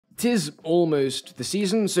'Tis almost the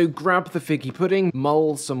season, so grab the figgy pudding,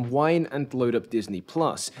 mull some wine, and load up Disney+,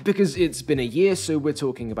 because it's been a year, so we're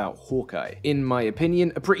talking about Hawkeye. In my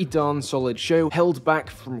opinion, a pretty darn solid show, held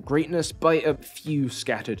back from greatness by a few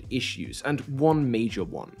scattered issues, and one major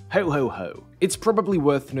one. Ho ho ho. It's probably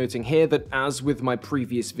worth noting here that, as with my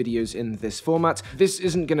previous videos in this format, this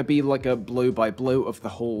isn't going to be like a blow-by-blow of the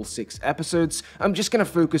whole 6 episodes. I'm just going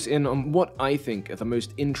to focus in on what I think are the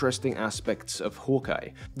most interesting aspects of Hawkeye,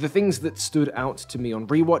 the things that stood out to me on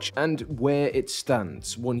rewatch, and where it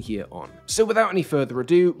stands 1 year on. So without any further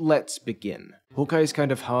ado, let's begin. Hawkeye is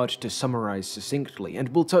kind of hard to summarize succinctly, and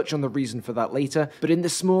we'll touch on the reason for that later, but in the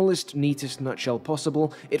smallest, neatest nutshell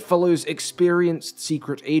possible, it follows experienced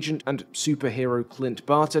secret agent and superhero Clint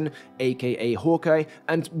Barton, aka Hawkeye,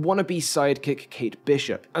 and wannabe sidekick Kate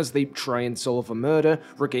Bishop, as they try and solve a murder,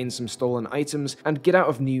 regain some stolen items, and get out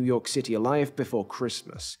of New York City alive before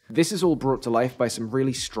Christmas. This is all brought to life by some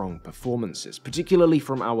really strong performances, particularly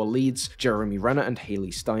from our leads, Jeremy Renner and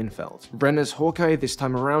Hailee Steinfeld. Renner's Hawkeye this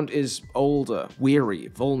time around is older, weary,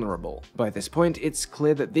 vulnerable. By this point, it's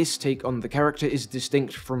clear that this take on the character is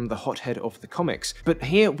distinct from the hothead of the comics, but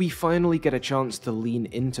here we finally get a chance to lean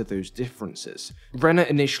into those differences. Renner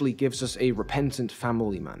initially gives us a repentant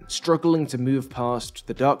family man, struggling to move past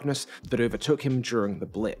the darkness that overtook him during the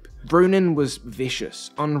blip. Ronin was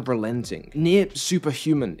vicious, unrelenting, near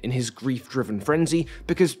superhuman in his grief-driven frenzy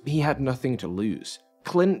because he had nothing to lose.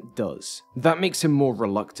 Clint does. That makes him more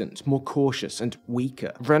reluctant, more cautious, and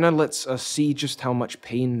weaker. Renner lets us see just how much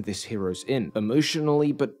pain this hero's in,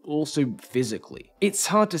 emotionally, but also physically. It's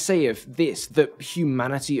hard to say if this, the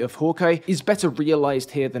humanity of Hawkeye, is better realized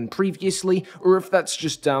here than previously, or if that's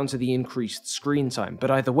just down to the increased screen time, but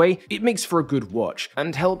either way, it makes for a good watch,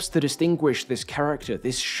 and helps to distinguish this character,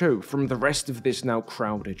 this show, from the rest of this now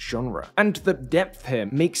crowded genre. And the depth here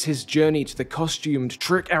makes his journey to the costumed,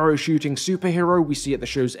 trick-arrow-shooting superhero we see at the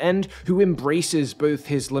show's end, who embraces both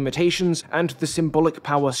his limitations and the symbolic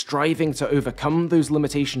power striving to overcome those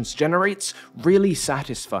limitations generates, really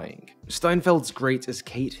satisfying. Steinfeld's great as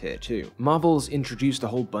Kate here too. Marvel's introduced a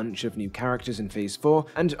whole bunch of new characters in Phase 4,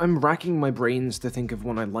 and I'm racking my brains to think of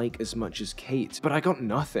one I like as much as Kate, but I got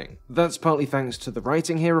nothing. That's partly thanks to the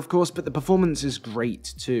writing here, of course, but the performance is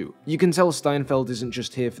great too. You can tell Steinfeld isn't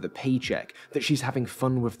just here for the paycheck, that she's having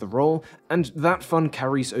fun with the role, and that fun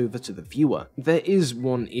carries over to the viewer. There is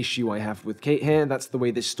one issue I have with Kate here, that's the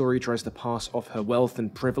way this story tries to pass off her wealth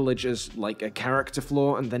and privilege as like a character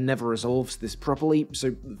flaw and then never resolves this properly,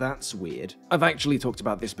 so that's weird. I've actually talked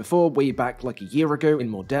about this before, way back like a year ago in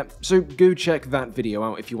more depth, so go check that video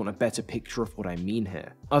out if you want a better picture of what I mean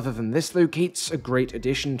here. Other than this though, Kate's a great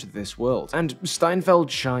addition to this world, and Steinfeld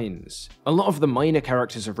shines. A lot of the minor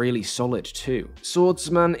characters are really solid too.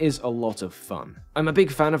 Swordsman is a lot of fun. I'm a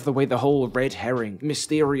big fan of the way the whole red herring,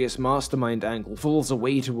 mysterious mastermind angle falls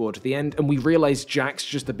away toward the end, and we realize Jack's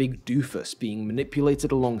just a big doofus being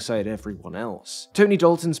manipulated alongside everyone else. Tony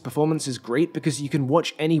Dalton's performance is great because you can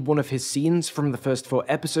watch any one of his scenes from the first 4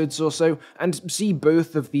 episodes or so, and see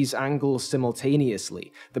both of these angles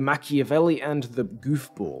simultaneously, the Machiavelli and the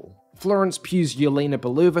goofball. Florence Pugh's Yelena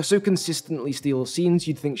Belova so consistently steals scenes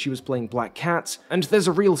you'd think she was playing Black Cat, and there's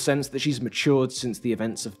a real sense that she's matured since the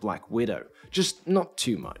events of Black Widow. Just not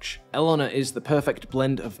too much. Elena is the perfect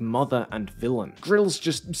blend of mother and villain. Grills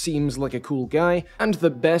just seems like a cool guy, and the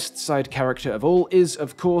best side character of all is,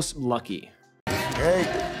 of course, Lucky. Hey!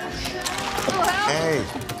 Hey!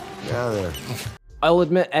 Down there. I'll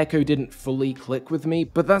admit Echo didn't fully click with me,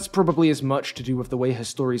 but that's probably as much to do with the way her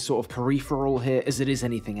story's sort of peripheral here as it is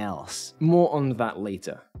anything else. More on that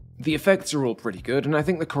later. The effects are all pretty good, and I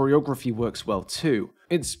think the choreography works well too.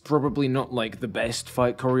 It's probably not like the best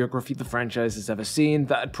fight choreography the franchise has ever seen,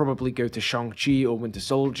 that'd probably go to Shang-Chi or Winter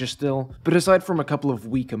Soldier still, but aside from a couple of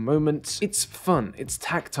weaker moments, it's fun, it's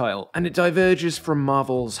tactile, and it diverges from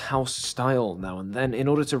Marvel's house style now and then in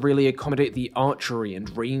order to really accommodate the archery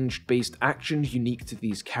and range-based action unique to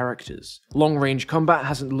these characters. Long-range combat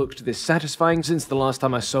hasn't looked this satisfying since the last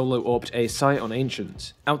time I solo-orbed a sight on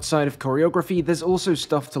Ancient. Outside of choreography, there's also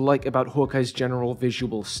stuff to like about Hawkeye's general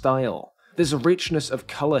visual style. There's a richness of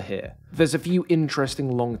color here. There's a few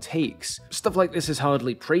interesting long takes. Stuff like this is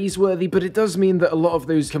hardly praiseworthy, but it does mean that a lot of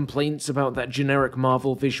those complaints about that generic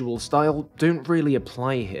Marvel visual style don't really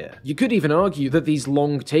apply here. You could even argue that these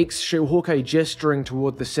long takes show Hawkeye gesturing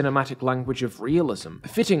toward the cinematic language of realism,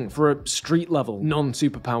 fitting for a street-level,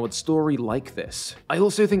 non-superpowered story like this. I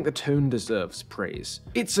also think the tone deserves praise.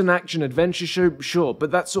 It's an action-adventure show, sure,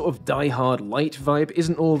 but that sort of die-hard light vibe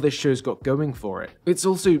isn't all this show's got going for it. It's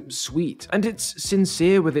also sweet and it's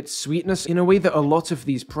sincere with its sweetness in a way that a lot of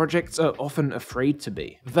these projects are often afraid to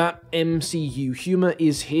be. That MCU humor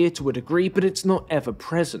is here to a degree, but it's not ever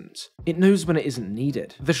present. It knows when it isn't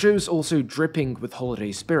needed. The show's also dripping with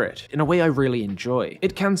holiday spirit, in a way I really enjoy.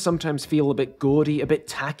 It can sometimes feel a bit gaudy, a bit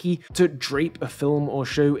tacky, to drape a film or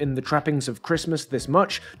show in the trappings of Christmas this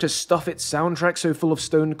much, to stuff its soundtrack so full of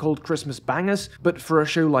stone-cold Christmas bangers, but for a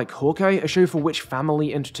show like Hawkeye, a show for which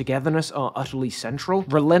family and togetherness are utterly central,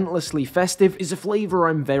 relentlessly festive is a flavor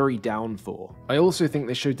I'm very down for. I also think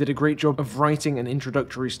this show did a great job of writing an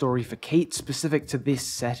introductory story for Kate specific to this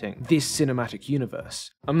setting, this cinematic universe.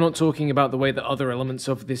 I'm not talking about the way that other elements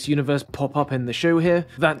of this universe pop up in the show here.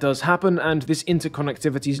 That does happen, and this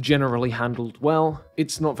interconnectivity is generally handled well.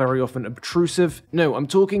 It's not very often obtrusive. No, I'm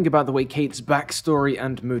talking about the way Kate's backstory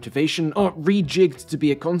and motivation are rejigged to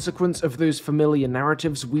be a consequence of those familiar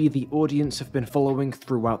narratives we, the audience, have been following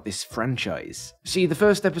throughout this franchise. See, the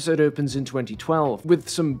first episode opens in 2012, with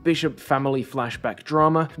some Bishop family flashback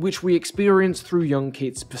drama, which we experience through young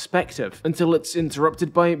Kate's perspective, until it's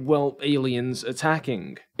interrupted by, well, aliens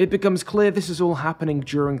attacking. It becomes clear this is all happening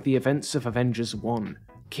during the events of Avengers 1.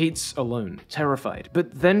 Kate's alone, terrified,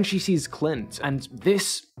 but then she sees Clint, and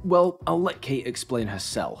this, well, I'll let Kate explain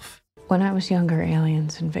herself. When I was younger,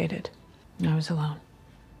 aliens invaded, and I was alone.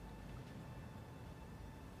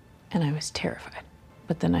 And I was terrified,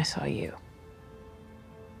 but then I saw you.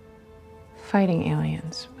 Fighting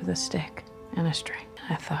aliens with a stick and a string.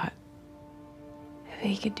 And I thought, if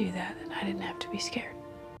he could do that, then I didn't have to be scared.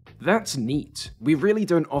 That's neat. We really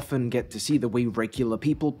don't often get to see the way regular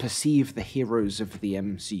people perceive the heroes of the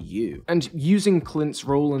MCU. And using Clint's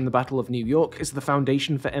role in the Battle of New York as the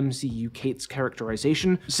foundation for MCU Kate's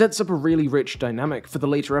characterization sets up a really rich dynamic for the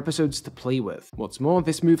later episodes to play with. What's more,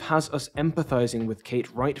 this move has us empathizing with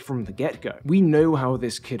Kate right from the get-go. We know how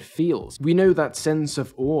this kid feels. We know that sense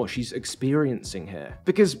of awe she's experiencing here.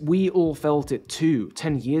 Because we all felt it too,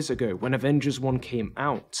 10 years ago when Avengers 1 came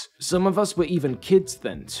out. Some of us were even kids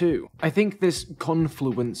then too. I think this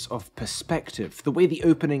confluence of perspective, the way the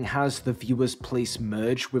opening has the viewer's place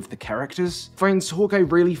merge with the characters, finds Hawkeye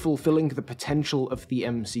really fulfilling the potential of the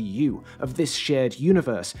MCU, of this shared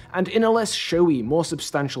universe, and in a less showy, more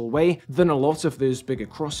substantial way than a lot of those bigger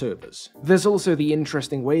crossovers. There's also the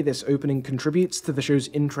interesting way this opening contributes to the show's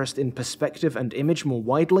interest in perspective and image more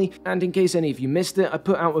widely, and in case any of you missed it, I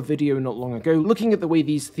put out a video not long ago looking at the way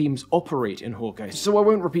these themes operate in Hawkeye, so I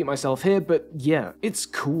won't repeat myself here, but yeah, it's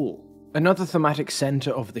cool. Another thematic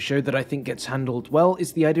center of the show that I think gets handled well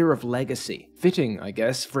is the idea of legacy. Fitting, I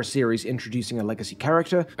guess, for a series introducing a legacy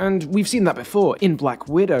character, and we've seen that before in Black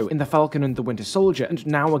Widow, in The Falcon and the Winter Soldier, and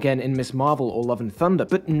now again in Ms. Marvel or Love and Thunder,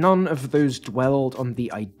 but none of those dwelled on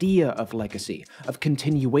the idea of legacy, of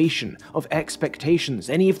continuation, of expectations,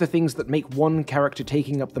 any of the things that make one character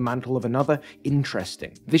taking up the mantle of another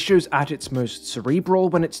interesting. This show's at its most cerebral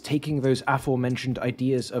when it's taking those aforementioned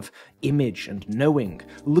ideas of image and knowing,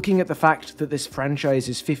 looking at the fact that this franchise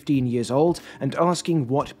is 15 years old, and asking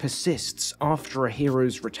what persists after a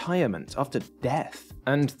hero's retirement, after death.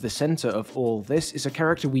 And the center of all this is a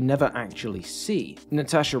character we never actually see,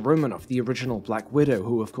 Natasha Romanoff, the original Black Widow,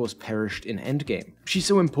 who of course perished in Endgame. She's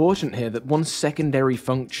so important here that one secondary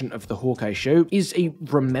function of the Hawkeye show is a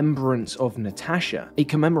remembrance of Natasha, a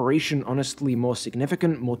commemoration honestly more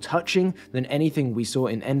significant, more touching than anything we saw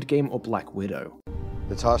in Endgame or Black Widow.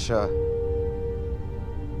 Natasha,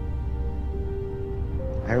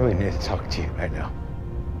 I really need to talk to you right now.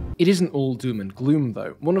 It isn't all doom and gloom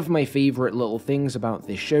though. One of my favorite little things about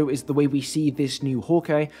this show is the way we see this new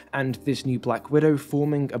Hawkeye and this new Black Widow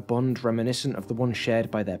forming a bond reminiscent of the one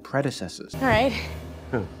shared by their predecessors. All right.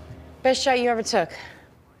 Best shot you ever took?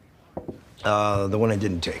 The one I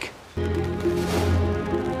didn't take.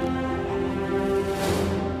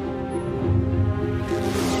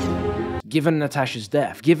 Given Natasha's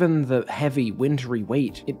death, given the heavy, wintry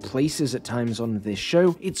weight it places at times on this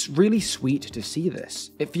show, it's really sweet to see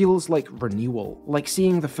this. It feels like renewal, like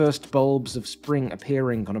seeing the first bulbs of spring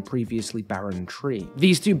appearing on a previously barren tree.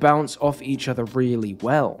 These two bounce off each other really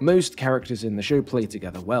well. Most characters in the show play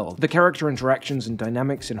together well. The character interactions and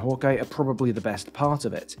dynamics in Hawkeye are probably the best part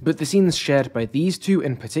of it, but the scenes shared by these two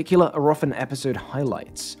in particular are often episode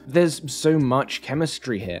highlights. There's so much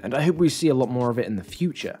chemistry here, and I hope we see a lot more of it in the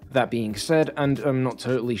future. That being said, and I'm not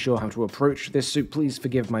totally sure how to approach this, so please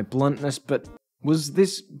forgive my bluntness, but Was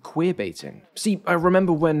this queerbaiting? See, I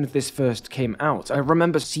remember when this first came out, I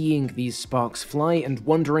remember seeing these sparks fly and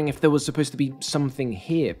wondering if there was supposed to be something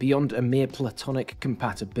here beyond a mere platonic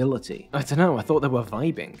compatibility. I don't know, I thought they were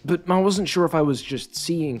vibing, but I wasn't sure if I was just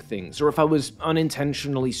seeing things, or if I was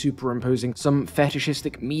unintentionally superimposing some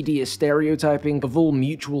fetishistic media stereotyping of all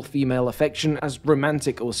mutual female affection as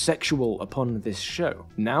romantic or sexual upon this show.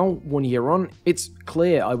 Now, 1 year on, it's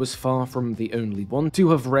clear I was far from the only one to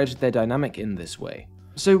have read their dynamic in this way.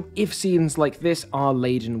 So if scenes like this are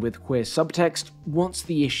laden with queer subtext, what's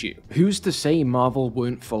the issue? Who's to say Marvel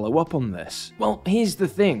won't follow up on this? Well, here's the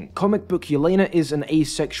thing, comic book Yelena is an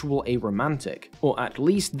asexual aromantic, or at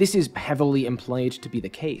least this is heavily implied to be the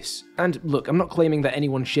case. And look, I'm not claiming that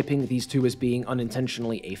anyone shipping these two as being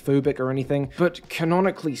unintentionally aphobic or anything, but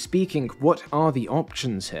canonically speaking, what are the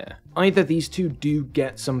options here? Either these two do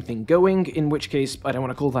get something going, in which case I don't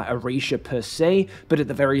want to call that erasure per se, but at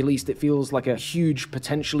the very least it feels like a huge,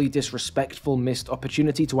 potentially disrespectful missed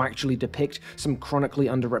opportunity to actually depict some chronically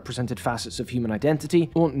underrepresented facets of human identity,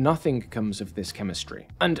 or nothing comes of this chemistry.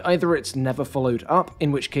 And either it's never followed up,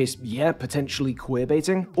 in which case, yeah, potentially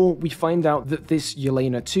queerbaiting, or we find out that this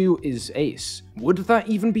Yelena 2 is ace. Would that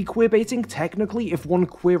even be queerbaiting, technically, if one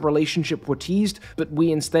queer relationship were teased, but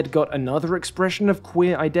we instead got another expression of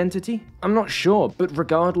queer identity? I'm not sure, but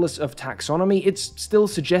regardless of taxonomy, it's still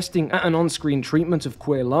suggesting an on-screen treatment of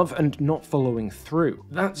queer love and not following through.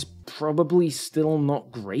 That's probably still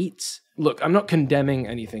not great. Look, I'm not condemning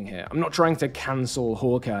anything here. I'm not trying to cancel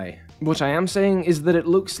Hawkeye. What I am saying is that it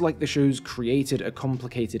looks like the show's created a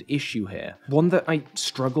complicated issue here, one that I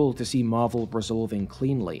struggle to see Marvel resolving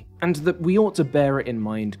cleanly, and that we ought to bear it in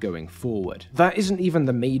mind going forward. That isn't even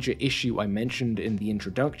the major issue I mentioned in the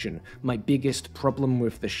introduction, my biggest problem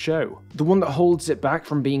with the show, the one that holds it back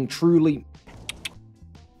from being truly...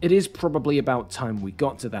 It is probably about time we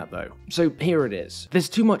got to that though. So here it is. There's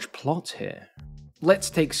too much plot here.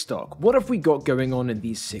 Let's take stock. What have we got going on in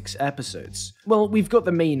these 6 episodes? Well, we've got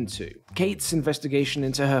the main 2. Kate's investigation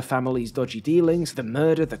into her family's dodgy dealings, the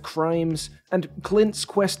murder, the crimes, and Clint's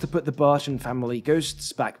quest to put the Barton family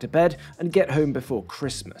ghosts back to bed and get home before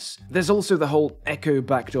Christmas. There's also the whole Echo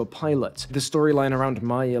backdoor pilot, the storyline around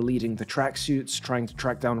Maya leading the tracksuits, trying to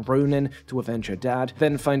track down Ronin to avenge her dad,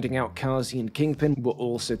 then finding out Kazi and Kingpin were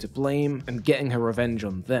also to blame, and getting her revenge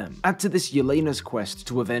on them. Add to this Yelena's quest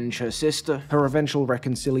to avenge her sister, her eventual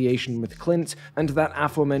reconciliation with Clint, and that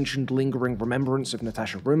aforementioned lingering remembrance of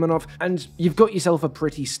Natasha Romanoff, and you've got yourself a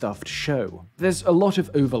pretty stuffed show. There's a lot of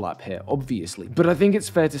overlap here, obviously, but I think it's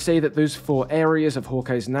fair to say that those 4 areas of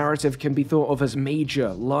Hawkeye's narrative can be thought of as major,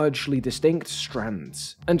 largely distinct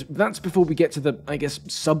strands. And that's before we get to the, I guess,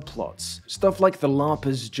 subplots. Stuff like the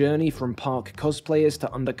LARPer's journey from park cosplayers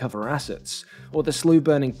to undercover assets, or the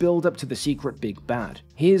slow-burning build-up to the secret big bad.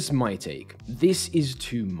 Here's my take. This is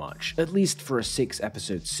too much, at least for a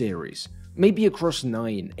 6-episode series. Maybe across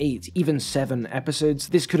 9, 8, even 7 episodes,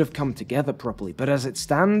 this could have come together properly, but as it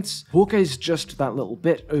stands, Hawkeye's just that little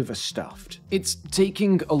bit overstuffed. It's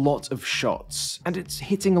taking a lot of shots, and it's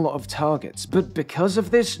hitting a lot of targets, but because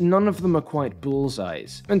of this, none of them are quite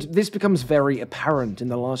bullseyes. And this becomes very apparent in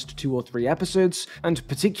the last 2 or 3 episodes, and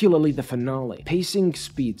particularly the finale. Pacing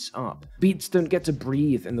speeds up. Beats don't get to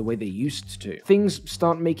breathe in the way they used to. Things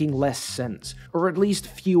start making less sense, or at least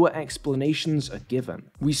fewer explanations are given.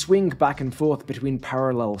 We swing back and forth between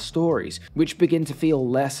parallel stories, which begin to feel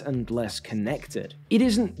less and less connected. It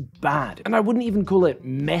isn't bad, and I wouldn't even call it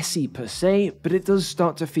messy per se, but it does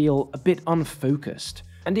start to feel a bit unfocused.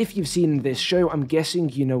 And if you've seen this show, I'm guessing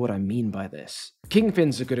you know what I mean by this.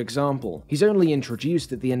 Kingpin's a good example. He's only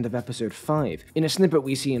introduced at the end of episode 5, in a snippet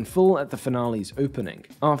we see in full at the finale's opening.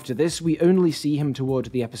 After this, we only see him toward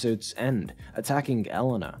the episode's end, attacking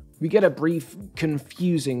Yelena. We get a brief,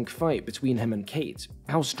 confusing fight between him and Kate.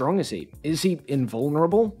 How strong is he? Is he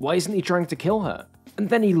invulnerable? Why isn't he trying to kill her? And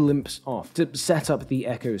then he limps off to set up the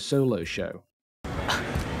Echo solo show.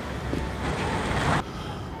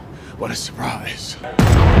 What a surprise.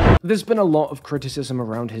 There's been a lot of criticism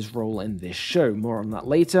around his role in this show, more on that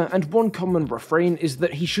later, and one common refrain is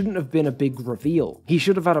that he shouldn't have been a big reveal. He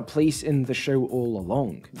should have had a place in the show all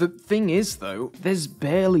along. The thing is, though, there's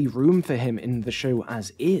barely room for him in the show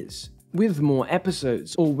as is. With more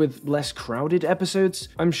episodes, or with less crowded episodes,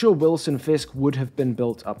 I'm sure Wilson Fisk would have been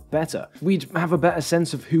built up better. We'd have a better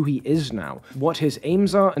sense of who he is now, what his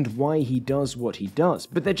aims are, and why he does what he does,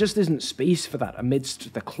 but there just isn't space for that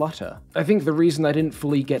amidst the clutter. I think the reason I didn't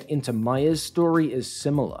fully get into Maya's story is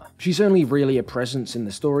similar. She's only really a presence in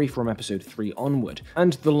the story from episode 3 onward,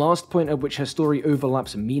 and the last point at which her story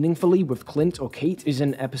overlaps meaningfully with Clint or Kate is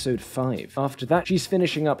in episode 5. After that, she's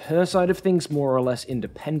finishing up her side of things more or less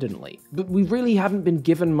independently, but we really haven't been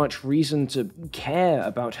given much reason to care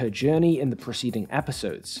about her journey in the preceding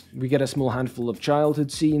episodes. We get a small handful of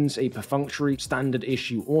childhood scenes, a perfunctory, standard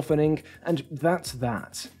issue orphaning, and that's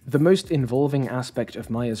that. The most involving aspect of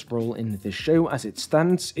Maya's role in this show as it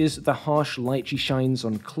stands is the harsh light she shines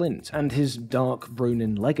on Clint and his dark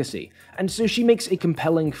Ronin legacy, and so she makes a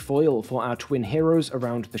compelling foil for our twin heroes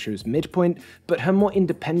around the show's midpoint, but her more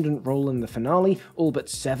independent role in the finale, all but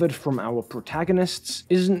severed from our protagonists,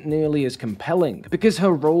 isn't nearly as compelling, because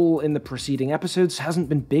her role in the preceding episodes hasn't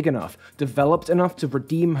been big enough, developed enough to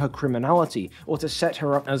redeem her criminality, or to set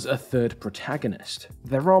her up as a third protagonist.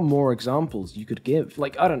 There are more examples you could give,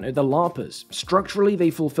 like, I don't know, the LARPers. Structurally, they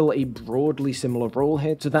fulfill a broadly similar role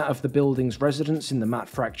here to that of the building's residents in the Matt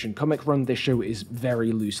Fraction comic run this show is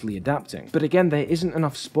very loosely adapting, but again, there isn't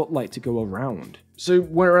enough spotlight to go around. So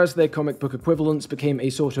whereas their comic book equivalents became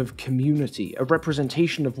a sort of community, a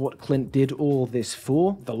representation of what Clint did all this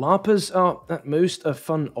for, the LARPers are, at most, a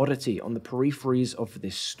fun oddity on the peripheries of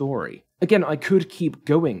this story. Again, I could keep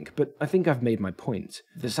going, but I think I've made my point.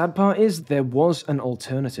 The sad part is, there was an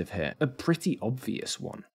alternative here, a pretty obvious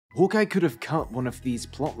one. Hawkeye could have cut one of these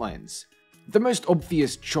plotlines. The most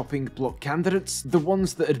obvious chopping block candidates, the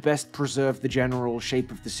ones that had best preserve the general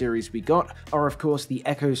shape of the series we got, are of course the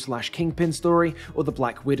Echo/Kingpin story, or the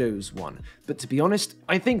Black Widow's one. But to be honest,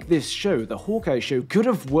 I think this show, the Hawkeye show, could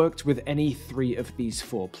have worked with any 3 of these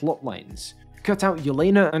 4 plotlines. Cut out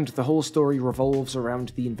Yelena, and the whole story revolves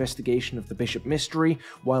around the investigation of the Bishop mystery,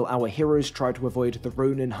 while our heroes try to avoid the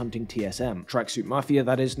Ronin hunting TSM. Tracksuit Mafia,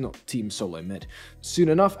 that is, not Team Solo Mid. Soon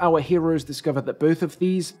enough, our heroes discover that both of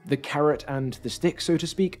these, the carrot and the stick so to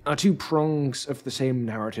speak, are 2 prongs of the same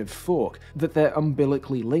narrative fork, that they're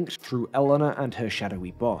umbilically linked through Yelena and her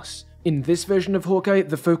shadowy boss. In this version of Hawkeye,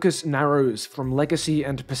 the focus narrows from legacy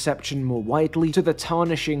and perception more widely to the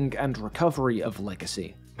tarnishing and recovery of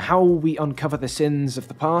legacy. How we uncover the sins of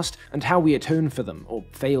the past, and how we atone for them, or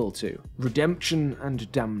fail to. Redemption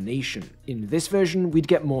and damnation. In this version, we'd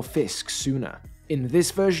get more Fisk sooner. In this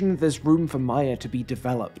version, there's room for Maya to be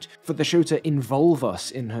developed, for the show to involve us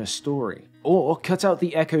in her story. Or cut out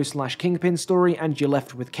the Echo/Kingpin story and you're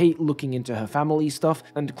left with Kate looking into her family stuff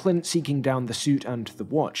and Clint seeking down the suit and the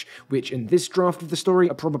watch, which in this draft of the story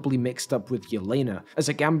are probably mixed up with Yelena, as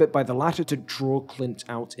a gambit by the latter to draw Clint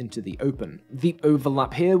out into the open. The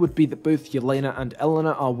overlap here would be that both Yelena and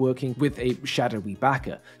Yelena are working with a shadowy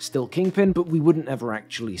backer, still Kingpin, but we wouldn't ever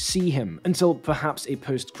actually see him, until perhaps a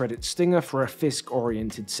post-credit stinger for a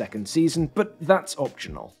Fisk-oriented second season, but that's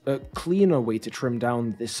optional. A cleaner way to trim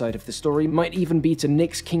down this side of the story might even be to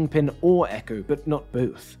nix Kingpin or Echo, but not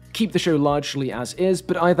both. Keep the show largely as is,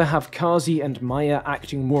 but either have Kazi and Maya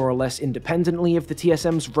acting more or less independently of the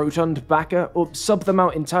TSM's rotund backer, or sub them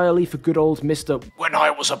out entirely for good old Mr. When I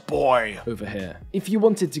was a boy over here. If you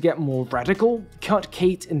wanted to get more radical, cut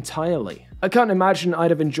Kate entirely. I can't imagine I'd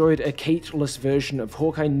have enjoyed a Kate-less version of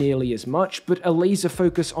Hawkeye nearly as much, but a laser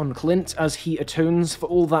focus on Clint as he atones for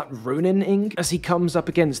all that Ronin-ing, as he comes up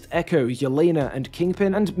against Echo, Yelena, and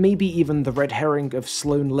Kingpin, and maybe even the red herring of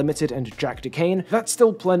Sloan Limited and Jack Duquesne, that's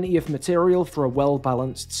still plenty of material for a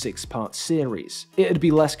well-balanced 6-part series. It'd be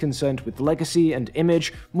less concerned with legacy and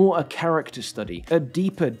image, more a character study, a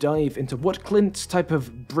deeper dive into what Clint's type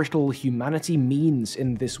of brittle humanity means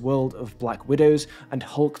in this world of Black Widows and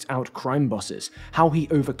hulked-out crime bosses, how he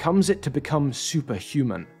overcomes it to become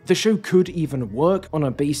superhuman. The show could even work on a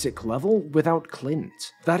basic level without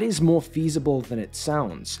Clint. That is more feasible than it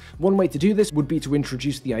sounds. One way to do this would be to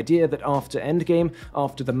introduce the idea that after Endgame,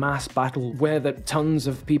 after the mass battle where the tons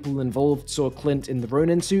of people involved saw Clint in the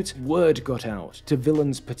Ronin suit, word got out to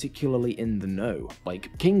villains particularly in the know,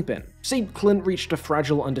 like Kingpin. See, Clint reached a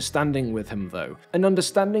fragile understanding with him though, an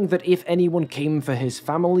understanding that if anyone came for his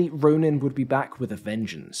family, Ronin would be back with a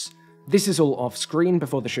vengeance. This is all off-screen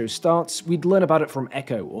before the show starts, we'd learn about it from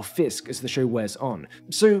Echo or Fisk as the show wears on,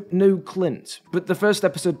 so no Clint, but the first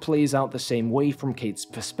episode plays out the same way from Kate's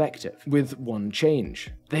perspective, with one change.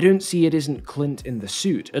 They don't see it isn't Clint in the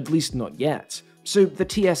suit, at least not yet. So the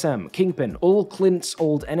TSM, Kingpin, all Clint's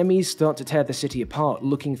old enemies start to tear the city apart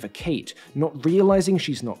looking for Kate, not realizing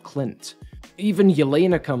she's not Clint. Even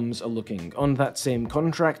Yelena comes a-looking on that same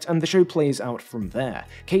contract, and the show plays out from there.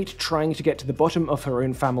 Kate trying to get to the bottom of her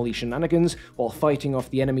own family shenanigans while fighting off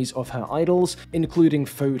the enemies of her idols, including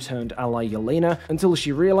foe-turned-ally Yelena, until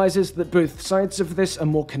she realizes that both sides of this are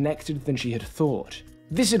more connected than she had thought.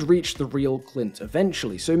 This had reached the real Clint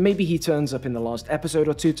eventually, so maybe he turns up in the last episode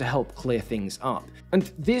or two to help clear things up.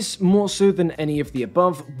 And this, more so than any of the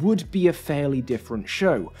above, would be a fairly different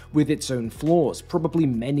show, with its own flaws, probably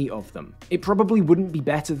many of them. It probably wouldn't be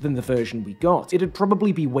better than the version we got, it'd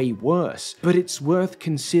probably be way worse, but it's worth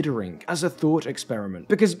considering as a thought experiment,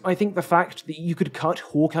 because I think the fact that you could cut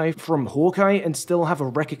Hawkeye from Hawkeye and still have a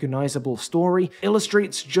recognizable story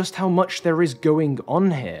illustrates just how much there is going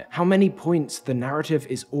on here, how many points the narrative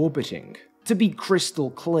is orbiting. To be crystal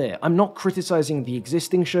clear, I'm not criticizing the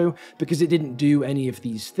existing show because it didn't do any of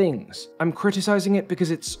these things. I'm criticizing it because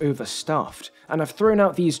it's overstuffed, and I've thrown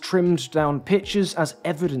out these trimmed down pictures as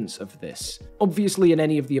evidence of this. Obviously, in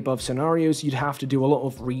any of the above scenarios, you'd have to do a lot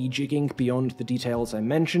of rejigging beyond the details I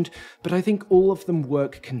mentioned, but I think all of them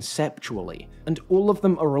work conceptually, and all of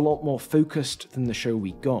them are a lot more focused than the show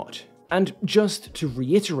we got. And just to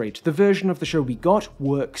reiterate, the version of the show we got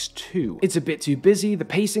works too. It's a bit too busy, the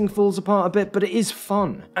pacing falls apart a bit, but it is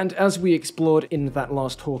fun. And as we explored in that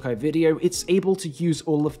last Hawkeye video, it's able to use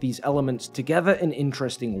all of these elements together in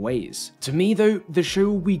interesting ways. To me though, the show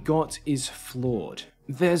we got is flawed.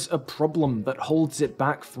 There's a problem that holds it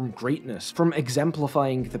back from greatness, from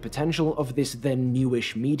exemplifying the potential of this then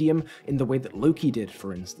newish medium in the way that Loki did,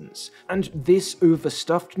 for instance. And this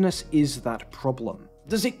overstuffedness is that problem.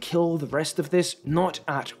 Does it kill the rest of this? Not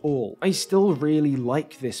at all. I still really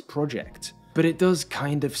like this project. But it does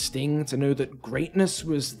kind of sting to know that greatness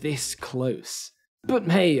was this close.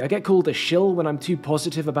 But hey, I get called a shill when I'm too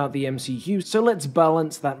positive about the MCU, so let's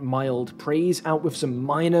balance that mild praise out with some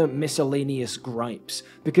minor miscellaneous gripes,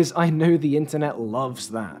 because I know the internet loves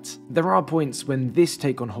that. There are points when this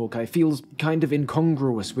take on Hawkeye feels kind of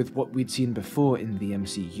incongruous with what we'd seen before in the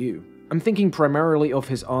MCU. I'm thinking primarily of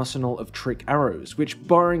his arsenal of trick arrows, which,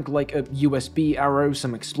 barring like a USB arrow,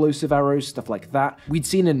 some explosive arrows, stuff like that, we'd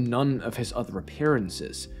seen in none of his other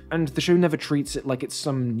appearances. And the show never treats it like it's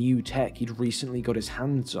some new tech he'd recently got his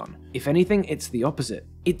hands on. If anything, it's the opposite.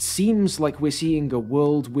 It seems like we're seeing a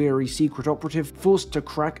world-weary secret operative forced to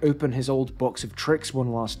crack open his old box of tricks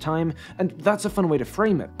one last time, and that's a fun way to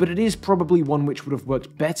frame it, but it is probably one which would have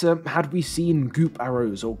worked better had we seen goop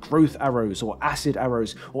arrows, or growth arrows, or acid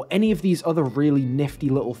arrows, or any of these other really nifty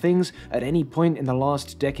little things at any point in the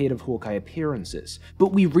last decade of Hawkeye appearances.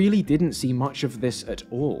 But we really didn't see much of this at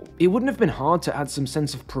all. It wouldn't have been hard to add some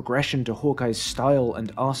sense of progression to Hawkeye's style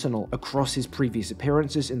and arsenal across his previous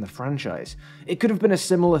appearances in the franchise. It could have been a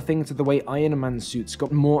similar thing to the way Iron Man's suits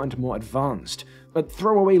got more and more advanced. A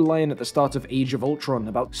throwaway line at the start of Age of Ultron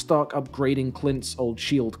about Stark upgrading Clint's old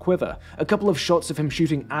shield quiver, a couple of shots of him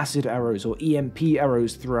shooting acid arrows or EMP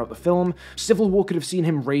arrows throughout the film. Civil War could have seen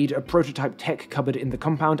him raid a prototype tech cupboard in the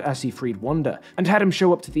compound as he freed Wanda, and had him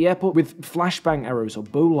show up to the airport with flashbang arrows or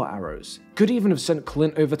bowler arrows. Could even have sent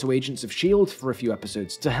Clint over to Agents of S.H.I.E.L.D. for a few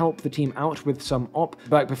episodes to help the team out with some op,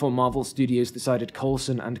 back before Marvel Studios decided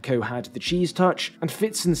Coulson and co had the cheese touch, and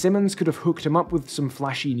Fitz and Simmons could have hooked him up with some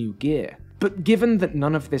flashy new gear. But given that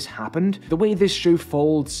none of this happened, the way this show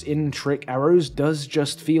folds in trick arrows does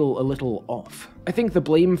just feel a little off. I think the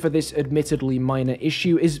blame for this admittedly minor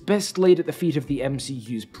issue is best laid at the feet of the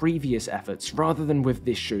MCU's previous efforts, rather than with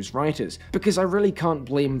this show's writers, because I really can't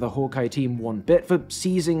blame the Hawkeye team one bit for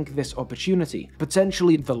seizing this opportunity,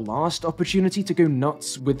 potentially the last opportunity to go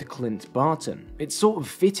nuts with Clint Barton. It's sort of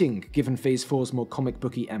fitting, given Phase 4's more comic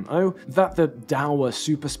booky MO, that the dour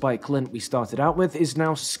super spy Clint we started out with is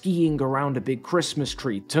now skiing around a big Christmas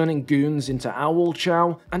tree, turning goons into owl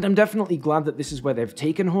chow, and I'm definitely glad that this is where they've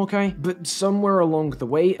taken Hawkeye, but somewhere along the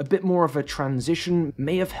way, a bit more of a transition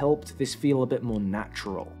may have helped this feel a bit more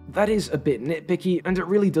natural. That is a bit nitpicky, and it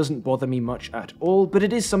really doesn't bother me much at all, but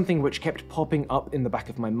it is something which kept popping up in the back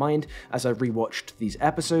of my mind as I rewatched these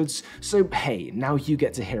episodes, so hey, now you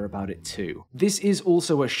get to hear about it too. This is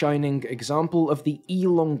also a shining example of the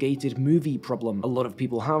elongated movie problem a lot of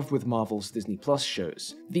people have with Marvel's Disney Plus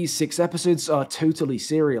shows. These 6 episodes are totally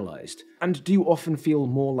serialized, and do often feel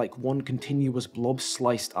more like one continuous blob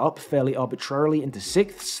sliced up fairly arbitrarily into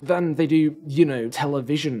 6ths than they do, you know,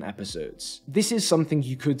 television episodes. This is something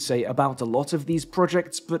you could say about a lot of these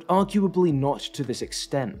projects, but arguably not to this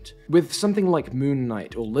extent. With something like Moon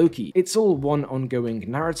Knight or Loki, it's all one ongoing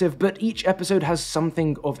narrative, but each episode has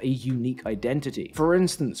something of a unique identity. For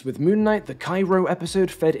instance, with Moon Knight, the Cairo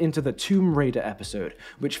episode fed into the Tomb Raider episode,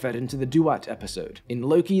 which fed into the Duat episode. In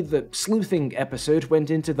Loki, the Sleuthing episode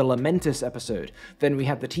went into the Lamentus episode. Then we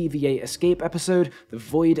had the TVA Escape episode, the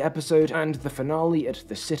Void episode, and the finale at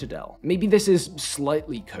the Citadel. Maybe this is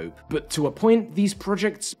slightly cope, but to a point, these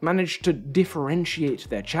projects managed to differentiate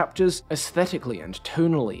their chapters aesthetically and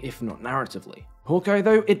tonally, if not narratively. Hawkeye,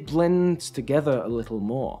 though, it blends together a little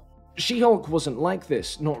more. She-Hulk wasn't like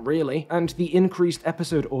this, not really, and the increased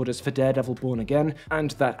episode orders for Daredevil Born Again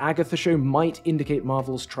and that Agatha show might indicate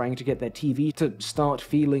Marvel's trying to get their TV to start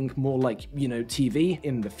feeling more like, TV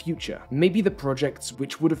in the future. Maybe the projects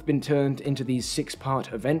which would have been turned into these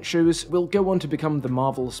 6-part event shows will go on to become the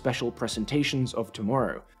Marvel special presentations of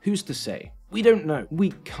tomorrow. Who's to say? We don't know.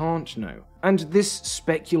 We can't know. And this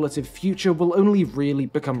speculative future will only really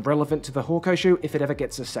become relevant to the Hawkeye show if it ever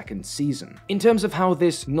gets a second season. In terms of how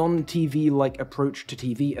this non-TV-like approach to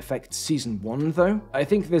TV affects season 1 though, I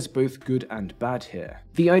think there's both good and bad here.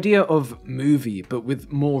 The idea of movie, but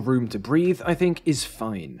with more room to breathe, I think is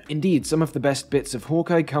fine. Indeed, some of the best bits of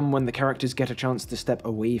Hawkeye come when the characters get a chance to step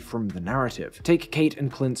away from the narrative. Take Kate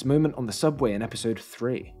and Clint's moment on the subway in episode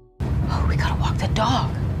 3. Oh, we gotta walk the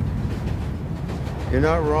dog. You're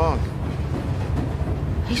not wrong.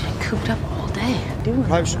 He's been cooped up all day.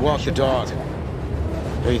 Probably should walk the dog.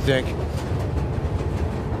 What do you think?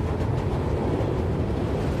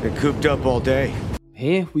 Been cooped up all day.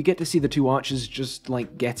 Here, we get to see the two archers just,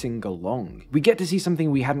 getting along. We get to see something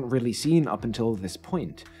we hadn't really seen up until this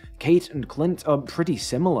point. Kate and Clint are pretty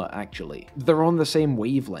similar, actually. They're on the same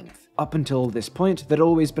wavelength. Up until this point, there'd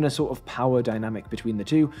always been a sort of power dynamic between the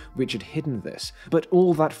two, which had hidden this, but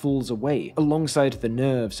all that falls away, alongside the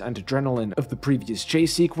nerves and adrenaline of the previous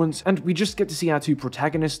chase sequence, and we just get to see our two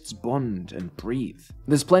protagonists bond and breathe.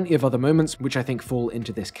 There's plenty of other moments which I think fall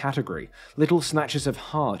into this category, little snatches of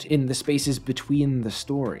heart in the spaces between the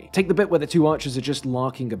story. Take the bit where the two archers are just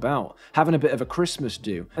larking about, having a bit of a Christmas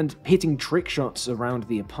do, and hitting trick shots around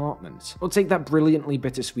the apartment. Or take that brilliantly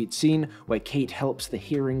bittersweet scene where Kate helps the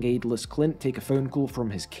hearing aidless Clint take a phone call from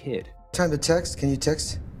his kid. Time to text? Can you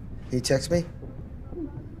text? Can you text me?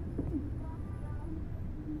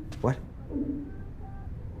 What?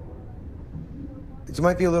 It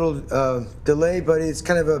might be a little delay, but it's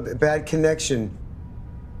kind of a bad connection.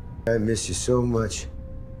 I miss you so much.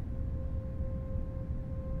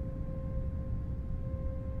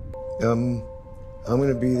 I'm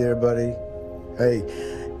gonna be there, buddy. Hey,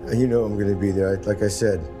 you know I'm gonna be there, like I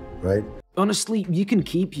said, right? Honestly, you can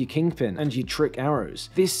keep your Kingpin and your trick arrows.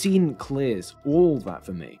 This scene clears all that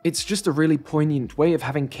for me. It's just a really poignant way of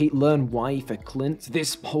having Kate learn why for Clint,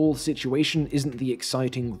 this whole situation isn't the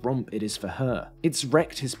exciting romp it is for her. It's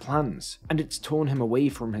wrecked his plans, and it's torn him away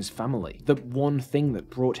from his family, the one thing that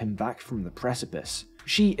brought him back from the precipice.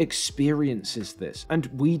 She experiences this, and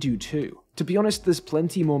we do too. To be honest, there's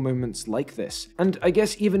plenty more moments like this, and I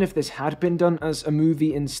guess even if this had been done as a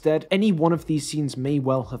movie instead, any one of these scenes may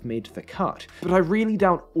well have made the cut, but I really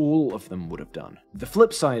doubt all of them would have done. The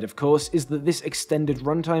flip side, of course, is that this extended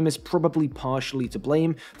runtime is probably partially to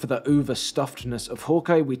blame for the overstuffedness of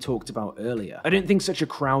Hawkeye we talked about earlier. I don't think such a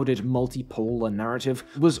crowded, multipolar narrative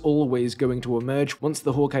was always going to emerge once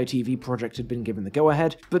the Hawkeye TV project had been given the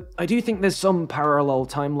go-ahead, but I do think there's some parallel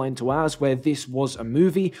timeline to ours where this was a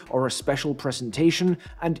movie or a special presentation,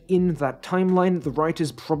 and in that timeline, the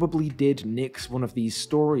writers probably did nix one of these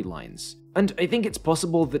storylines. And I think it's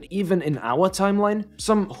possible that even in our timeline,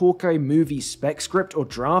 some Hawkeye movie spec script or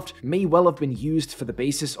draft may well have been used for the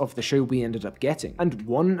basis of the show we ended up getting, and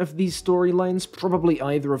one of these storylines, probably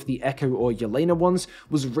either of the Echo or Yelena ones,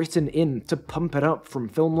 was written in to pump it up from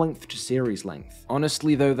film length to series length.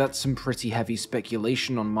 Honestly though, that's some pretty heavy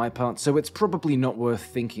speculation on my part, so it's probably not worth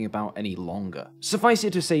thinking about any longer. Suffice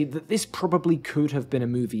it to say that this probably could have been a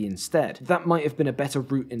movie instead. That might have been a better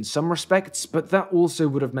route in some respects, but that also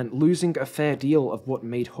would have meant losing a fair deal of what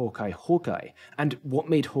made Hawkeye Hawkeye, and what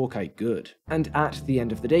made Hawkeye good. And at the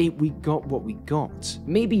end of the day, we got what we got.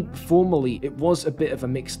 Maybe formally it was a bit of a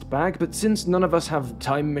mixed bag, but since none of us have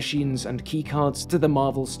time machines and keycards to the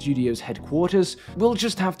Marvel Studios headquarters, we'll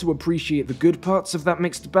just have to appreciate the good parts of that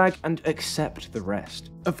mixed bag and accept the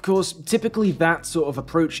rest. Of course, typically that sort of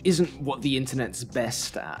approach isn't what the internet's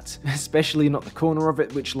best at, especially not the corner of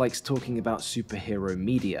it which likes talking about superhero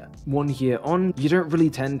media. 1 year on, you don't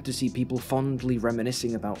really tend to see people fondly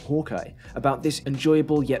reminiscing about Hawkeye, about this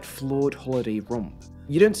enjoyable yet flawed holiday romp.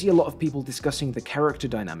 You don't see a lot of people discussing the character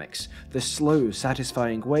dynamics, the slow,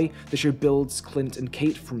 satisfying way the show builds Clint and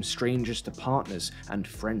Kate from strangers to partners and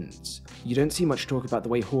friends. You don't see much talk about the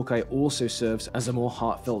way Hawkeye also serves as a more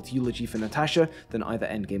heartfelt eulogy for Natasha than either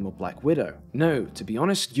Endgame or Black Widow. No, to be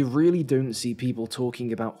honest, you really don't see people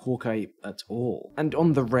talking about Hawkeye at all. And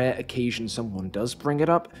on the rare occasion someone does bring it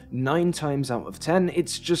up, 9 times out of 10,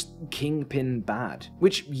 it's just Kingpin bad.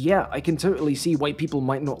 Which, yeah, I can totally see why people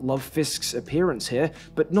might not love Fisk's appearance here,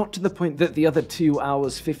 but not to the point that the other 2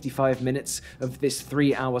 hours 55 minutes of this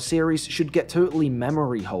 3-hour series should get totally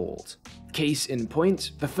memory holed. Case in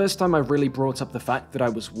point, the first time I really brought up the fact that I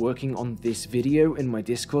was working on this video in my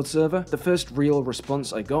Discord server, the first real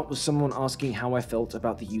response I got was someone asking how I felt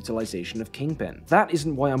about the utilization of Kingpin. That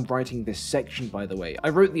isn't why I'm writing this section, by the way. I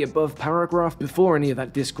wrote the above paragraph before any of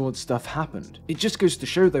that Discord stuff happened. It just goes to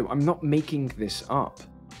show, though, I'm not making this up.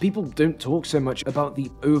 People don't talk so much about the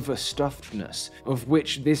overstuffedness, of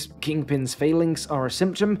which this Kingpin's failings are a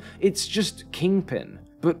symptom. It's just Kingpin.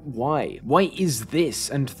 But why? Why is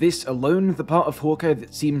this, and this alone, the part of Hawkeye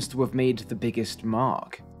that seems to have made the biggest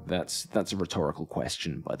mark? That's a rhetorical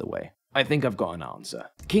question, by the way. I think I've got an answer.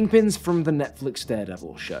 Kingpin's from the Netflix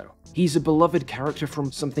Daredevil show. He's a beloved character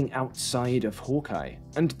from something outside of Hawkeye,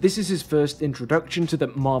 and this is his first introduction to the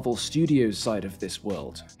Marvel Studios side of this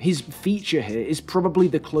world. His feature here is probably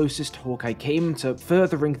the closest Hawkeye came to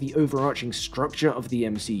furthering the overarching structure of the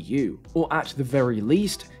MCU, or at the very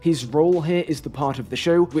least, his role here is the part of the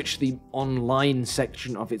show which the online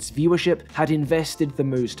section of its viewership had invested the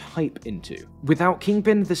most hype into. Without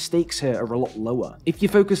Kingpin, the stakes here are a lot lower. If you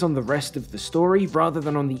focus on the rest of the story, rather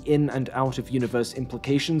than on the in and out of universe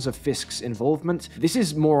implications of Fisk's involvement, this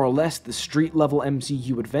is more or less the street-level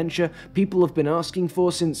MCU adventure people have been asking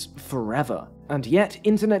for since forever. And yet,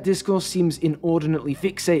 internet discourse seems inordinately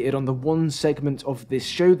fixated on the one segment of this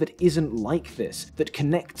show that isn't like this, that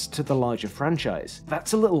connects to the larger franchise.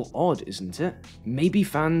 That's a little odd, isn't it? Maybe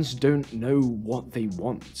fans don't know what they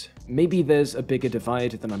want. Maybe there's a bigger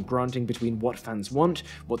divide than I'm granting between what fans want,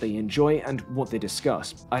 what they enjoy, and what they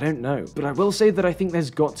discuss. I don't know, but I will say that I think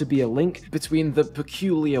there's got to be a link between the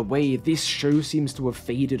peculiar way this show seems to have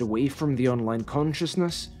faded away from the online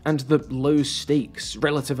consciousness, and the low stakes,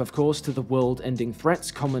 relative of course to the world-ending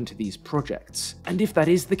threats common to these projects. And if that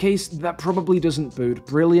is the case, that probably doesn't bode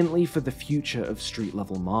brilliantly for the future of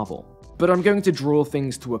street-level Marvel. But I'm going to draw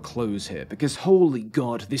things to a close here, because holy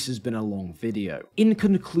god, this has been a long video. In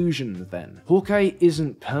conclusion then, Hawkeye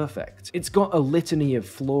isn't perfect. It's got a litany of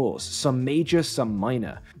flaws, some major, some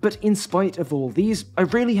minor. But in spite of all these, I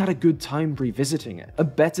really had a good time revisiting it. A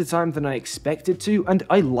better time than I expected to, and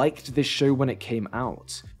I liked this show when it came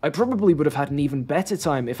out. I probably would have had an even better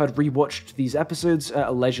time if I'd rewatched these episodes at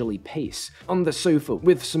a leisurely pace, on the sofa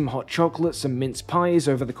with some hot chocolate, some mince pies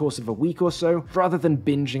over the course of a week or so, rather than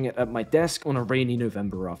binging it at my desk on a rainy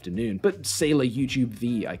November afternoon. But sailor YouTube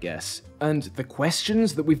V, I guess. And the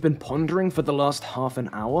questions that we've been pondering for the last half an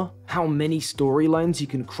hour? How many storylines you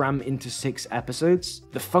can cram into 6 episodes?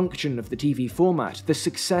 The function of the TV format? The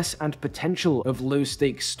success and potential of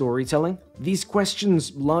low-stakes storytelling? These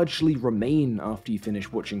questions largely remain after you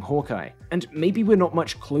finish watching Hawkeye, and maybe we're not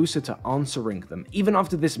much closer to answering them, even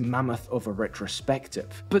after this mammoth of a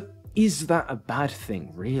retrospective. But is that a bad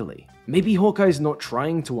thing, really? Maybe Hawkeye's not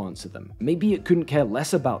trying to answer them. Maybe it couldn't care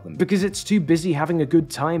less about them, because it's too busy having a good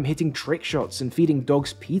time hitting trick shots and feeding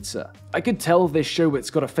dogs pizza. I could tell this show it's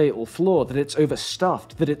got a fatal flaw, that it's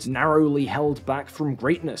overstuffed, that it's narrowly held back from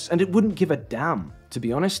greatness, and it wouldn't give a damn. To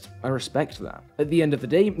be honest, I respect that. At the end of the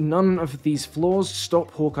day, none of these flaws stop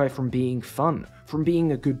Hawkeye from being fun, from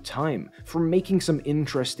being a good time, from making some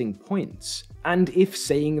interesting points. And if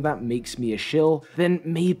saying that makes me a shill, then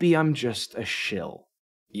maybe I'm just a shill.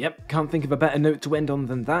 Yep, can't think of a better note to end on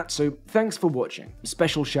than that, so thanks for watching.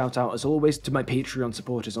 Special shout out as always to my Patreon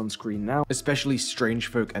supporters on screen now, especially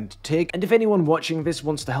Strangefolk and Tig, and if anyone watching this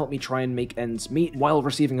wants to help me try and make ends meet while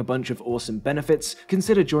receiving a bunch of awesome benefits,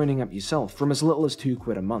 consider joining up yourself from as little as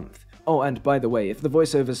 £2 a month. Oh, and by the way, if the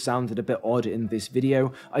voiceovers sounded a bit odd in this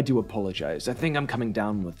video, I do apologize. I think I'm coming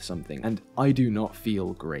down with something, and I do not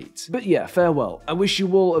feel great. But yeah, farewell. I wish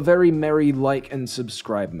you all a very merry like and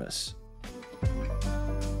subscribe-mas.